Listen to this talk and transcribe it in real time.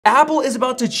Apple is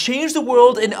about to change the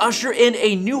world and usher in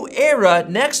a new era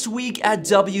next week at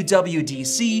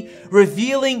WWDC,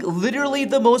 revealing literally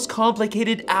the most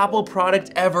complicated Apple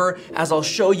product ever, as I'll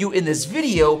show you in this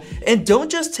video. And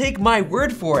don't just take my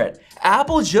word for it.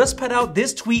 Apple just put out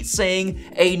this tweet saying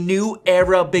a new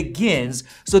era begins,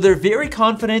 so they're very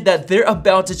confident that they're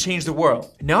about to change the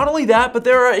world. Not only that, but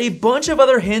there are a bunch of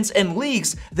other hints and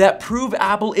leaks that prove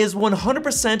Apple is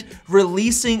 100%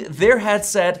 releasing their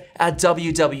headset at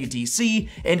WWDC,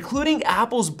 including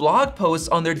Apple's blog posts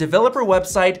on their developer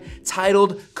website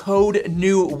titled Code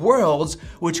New Worlds,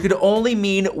 which could only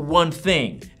mean one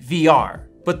thing: VR.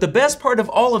 But the best part of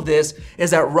all of this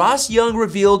is that Ross Young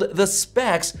revealed the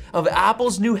specs of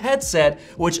Apple's new headset,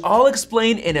 which I'll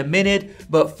explain in a minute,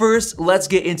 but first, let's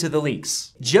get into the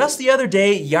leaks. Just the other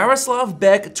day, Yaroslav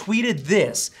Beck tweeted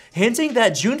this, hinting that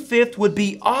June 5th would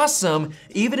be awesome,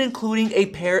 even including a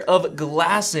pair of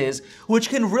glasses, which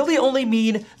can really only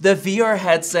mean the VR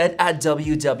headset at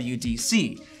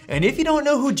WWDC. And if you don't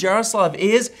know who Jaroslav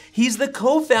is, he's the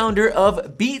co-founder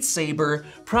of Beat Saber,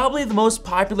 probably the most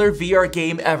popular VR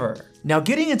game ever. Now,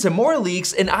 getting into more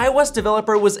leaks, an iOS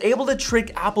developer was able to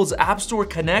trick Apple's App Store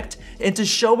Connect into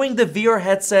showing the VR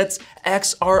headset's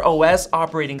XROS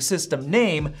operating system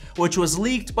name, which was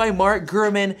leaked by Mark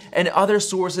Gurman and other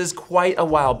sources quite a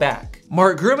while back.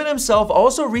 Mark Gurman himself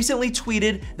also recently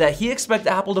tweeted that he expects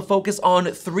Apple to focus on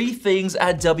 3 things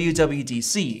at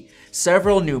WWDC: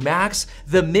 several new Macs,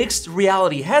 the mixed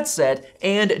reality headset,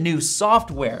 and new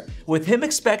software, with him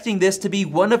expecting this to be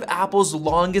one of Apple's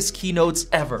longest keynotes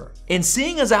ever. And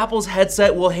seeing as Apple's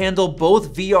headset will handle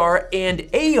both VR and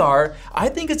AR, I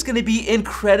think it's going to be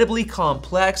incredibly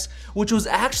complex, which was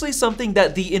actually something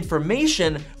that The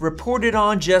Information reported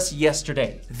on just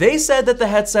yesterday. They said that the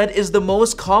headset is the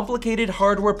most complicated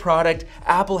hardware product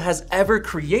Apple has ever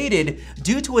created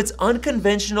due to its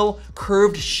unconventional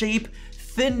curved shape,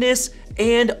 thinness,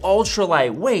 and ultra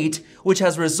lightweight, which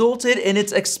has resulted in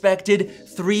its expected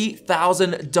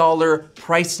 $3,000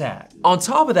 price tag. On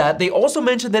top of that, they also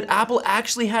mentioned that Apple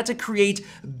actually had to create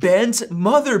bent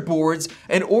motherboards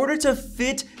in order to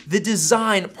fit the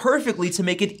design perfectly to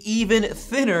make it even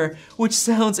thinner, which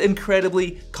sounds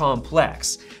incredibly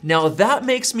complex. Now that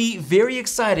makes me very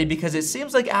excited because it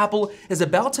seems like Apple is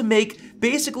about to make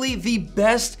basically the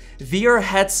best VR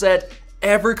headset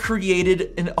ever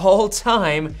created in all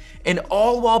time, and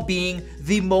all while being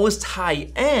the most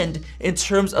high-end in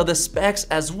terms of the specs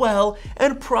as well,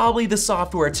 and probably the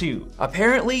software too.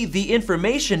 Apparently, The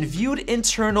Information viewed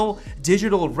internal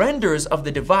digital renders of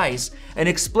the device and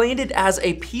explained it as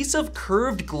a piece of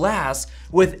curved glass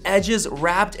with edges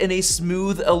wrapped in a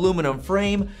smooth aluminum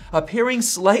frame, appearing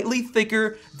slightly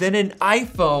thicker than an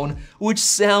iPhone, which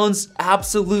sounds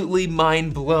absolutely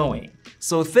mind-blowing.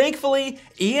 So thankfully,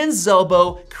 Ian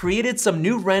Zelbo created some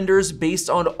new renders based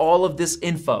on all of this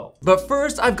info. But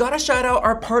first, I've got to shout out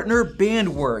our partner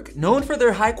Bandwork, known for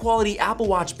their high quality Apple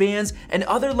Watch bands and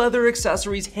other leather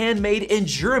accessories handmade in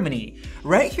Germany.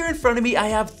 Right here in front of me, I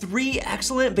have 3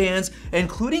 excellent bands,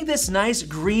 including this nice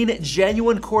green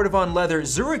genuine Cordovan leather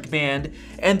Zurich band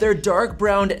and their dark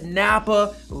brown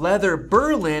Napa leather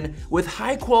Berlin with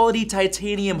high quality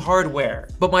titanium hardware.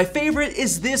 But my favorite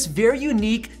is this very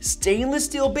unique stainless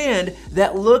steel band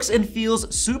that looks and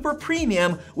feels super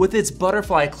premium with its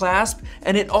butterfly clasp,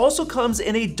 and it also comes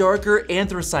in a darker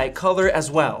anthracite color as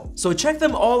well. So check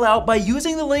them all out by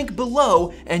using the link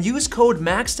below and use code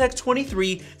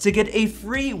MAXTECH23 to get a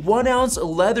free 1-ounce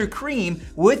leather cream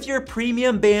with your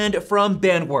premium band from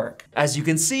Bandwork. As you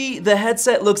can see, the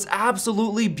headset looks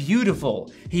absolutely beautiful.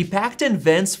 He packed in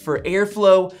vents for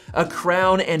airflow, a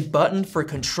crown and button for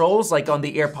controls like on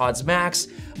the AirPods Max,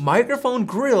 microphone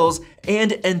grills,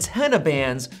 and antenna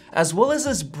bands, as well as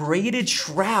this braided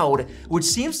shroud, which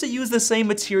seems to use the same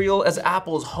material as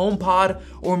Apple's HomePod,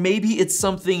 or maybe it's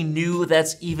something new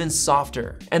that's even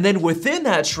softer. And then within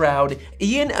that shroud,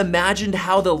 Ian imagined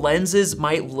how the lenses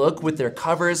might look with their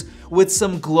covers, with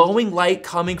some glowing light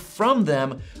coming from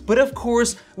them, but of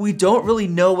course, we don't really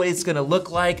know what it's gonna look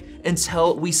like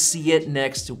until we see it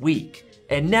next week.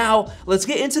 And now, let's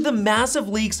get into the massive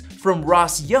leaks from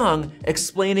Ross Young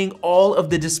explaining all of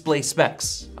the display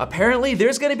specs. Apparently,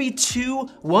 there's gonna be 2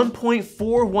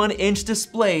 1.41-inch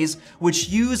displays which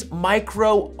use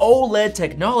micro OLED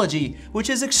technology, which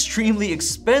is extremely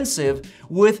expensive,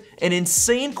 with an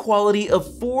insane quality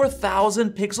of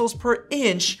 4,000 pixels per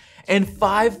inch and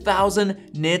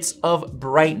 5,000 nits of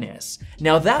brightness.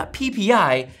 Now that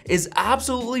PPI is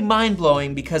absolutely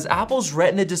mind-blowing because Apple's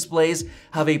Retina displays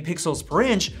have a pixels per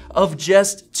inch of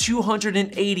just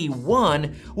 281,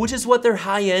 which is what their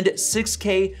high-end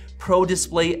 6K Pro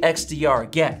Display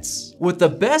XDR gets, with the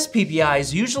best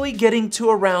PPIs usually getting to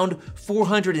around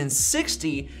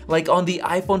 460, like on the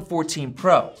iPhone 14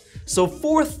 Pro. So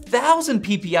 4,000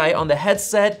 PPI on the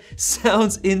headset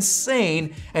sounds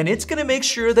insane, and it's gonna make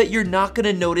sure that you're not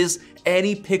gonna notice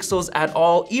any pixels at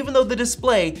all, even though the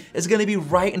display is gonna be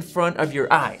right in front of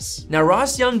your eyes. Now,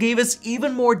 Ross Young gave us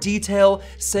even more detail,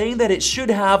 saying that it should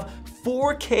have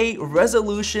 4K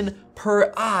resolution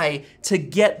per eye to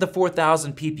get the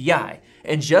 4,000 PPI.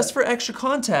 And just for extra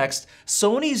context,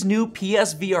 Sony's new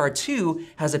PSVR 2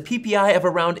 has a PPI of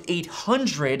around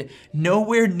 800,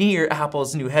 nowhere near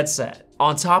Apple's new headset.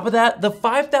 On top of that, the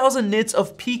 5,000 nits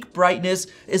of peak brightness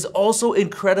is also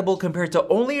incredible compared to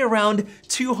only around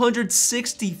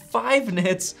 265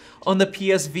 nits on the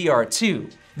PSVR 2.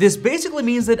 This basically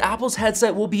means that Apple's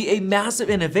headset will be a massive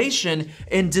innovation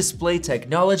in display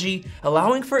technology,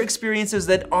 allowing for experiences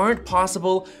that aren't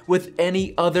possible with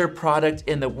any other product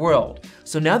in the world.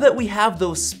 So now that we have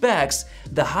those specs,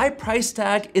 the high price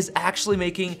tag is actually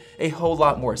making a whole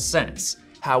lot more sense.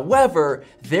 However,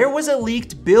 there was a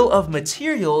leaked bill of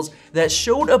materials that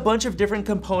showed a bunch of different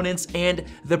components and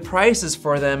the prices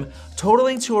for them,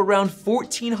 totaling to around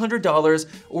 $1,400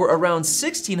 or around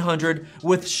 $1,600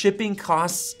 with shipping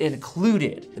costs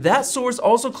included. That source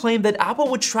also claimed that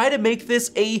Apple would try to make this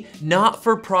a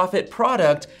not-for-profit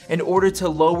product in order to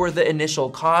lower the initial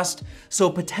cost,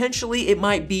 so potentially it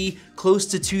might be close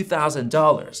to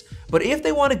 $2,000. But if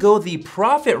they want to go the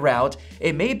profit route,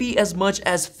 it may be as much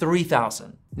as $3,000.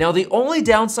 Now, the only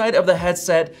downside of the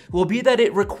headset will be that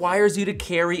it requires you to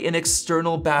carry an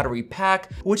external battery pack,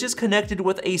 which is connected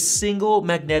with a single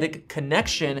magnetic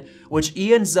connection, which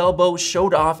Ian Zelbo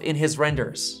showed off in his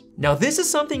renders. Now, this is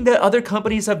something that other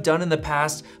companies have done in the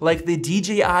past, like the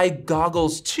DJI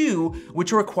Goggles 2,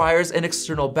 which requires an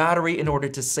external battery in order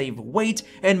to save weight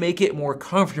and make it more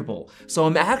comfortable. So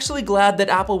I'm actually glad that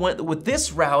Apple went with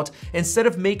this route instead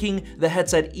of making the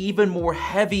headset even more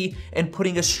heavy and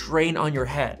putting a strain on your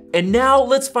head. And now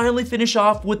let's finally finish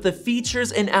off with the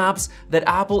features and apps that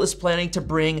Apple is planning to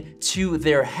bring to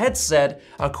their headset,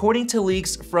 according to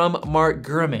leaks from Mark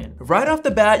Gurman. Right off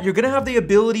the bat, you're gonna have the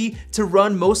ability to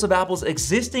run most of Apple's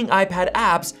existing iPad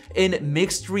apps in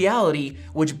mixed reality,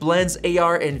 which blends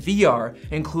AR and VR,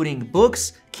 including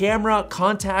books, camera,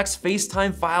 contacts,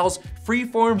 FaceTime files,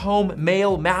 freeform home,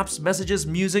 mail, maps, messages,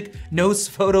 music, notes,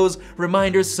 photos,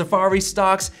 reminders, Safari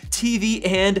stocks, TV,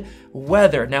 and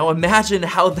weather. Now imagine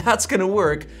how that's gonna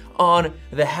work on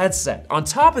the headset. On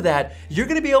top of that, you're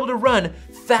gonna be able to run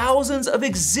thousands of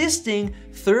existing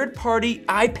third-party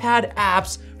iPad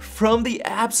apps from the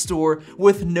App Store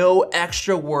with no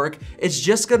extra work. It's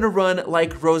just gonna run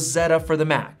like Rosetta for the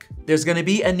Mac. There's gonna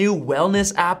be a new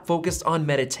wellness app focused on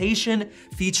meditation,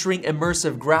 featuring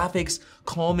immersive graphics,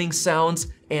 calming sounds,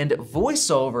 and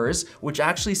voiceovers, which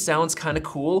actually sounds kind of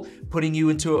cool, putting you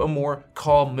into a more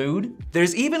calm mood.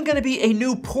 There's even gonna be a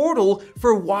new portal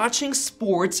for watching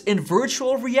sports in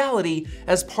virtual reality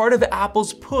as part of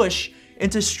Apple's push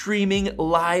into streaming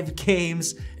live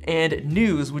games and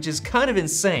news, which is kind of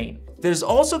insane. There's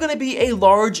also gonna be a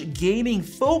large gaming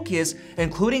focus,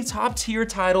 including top-tier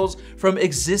titles from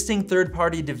existing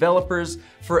third-party developers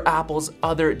for Apple's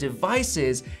other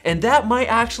devices, and that might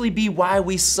actually be why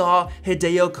we saw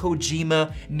Hideo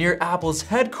Kojima near Apple's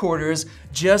headquarters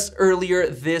just earlier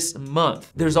this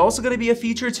month. There's also gonna be a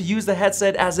feature to use the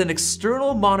headset as an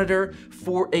external monitor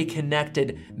for a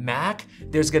connected Mac.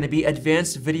 There's gonna be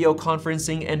advanced video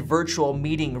conferencing and virtual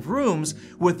meeting rooms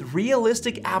with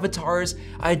realistic avatars,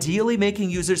 ideally making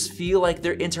users feel like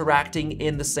they're interacting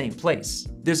in the same place.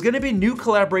 There's gonna be new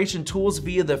collaboration tools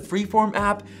via the Freeform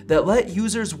app that let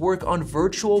users work on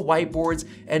virtual whiteboards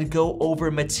and go over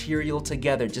material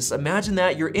together. Just imagine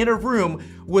that you're in a room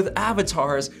with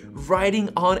avatars writing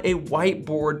on a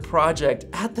whiteboard project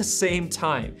at the same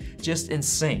time. Just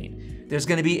insane. There's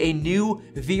gonna be a new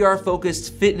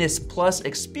VR-focused Fitness Plus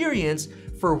experience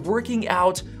for working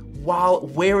out while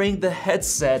wearing the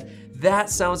headset. That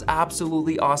sounds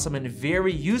absolutely awesome and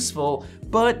very useful,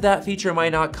 but that feature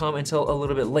might not come until a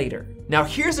little bit later. Now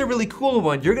here's a really cool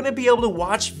one. You're gonna be able to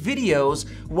watch videos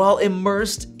while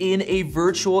immersed in a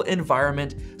virtual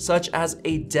environment, such as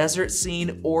a desert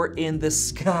scene or in the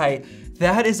sky.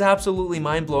 That is absolutely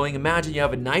mind-blowing. Imagine you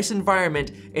have a nice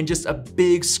environment and just a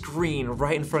big screen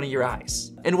right in front of your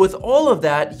eyes. And with all of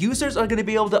that, users are going to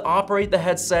be able to operate the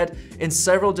headset in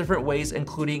several different ways,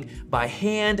 including by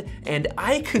hand and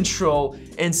eye control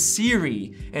and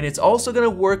Siri. And it's also going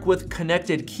to work with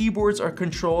connected keyboards or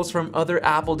controls from other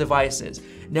Apple devices.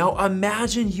 Now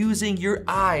imagine using your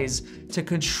eyes to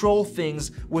control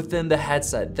things within the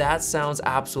headset. That sounds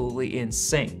absolutely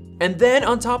insane. And then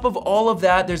on top of all of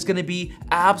that, there's gonna be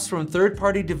apps from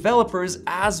third-party developers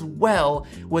as well,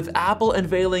 with Apple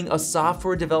unveiling a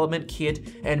software development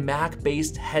kit and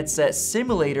Mac-based headset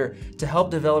simulator to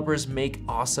help developers make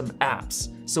awesome apps.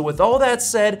 So with all that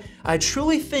said, I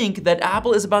truly think that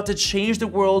Apple is about to change the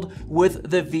world with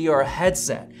the VR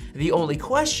headset. The only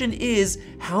question is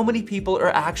how many people are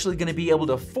actually going to be able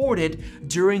to afford it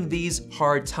during these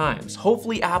hard times.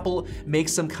 Hopefully Apple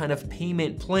makes some kind of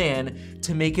payment plan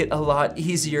to make it a lot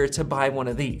easier to buy one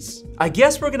of these. I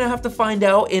guess we're gonna have to find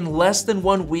out in less than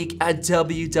 1 week at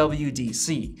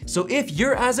WWDC. So if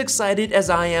you're as excited as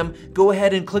I am, go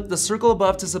ahead and click the circle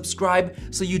above to subscribe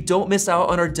so you don't miss out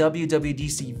on our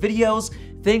WWDC videos.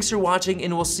 Thanks for watching,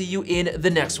 and we'll see you in the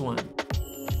next one.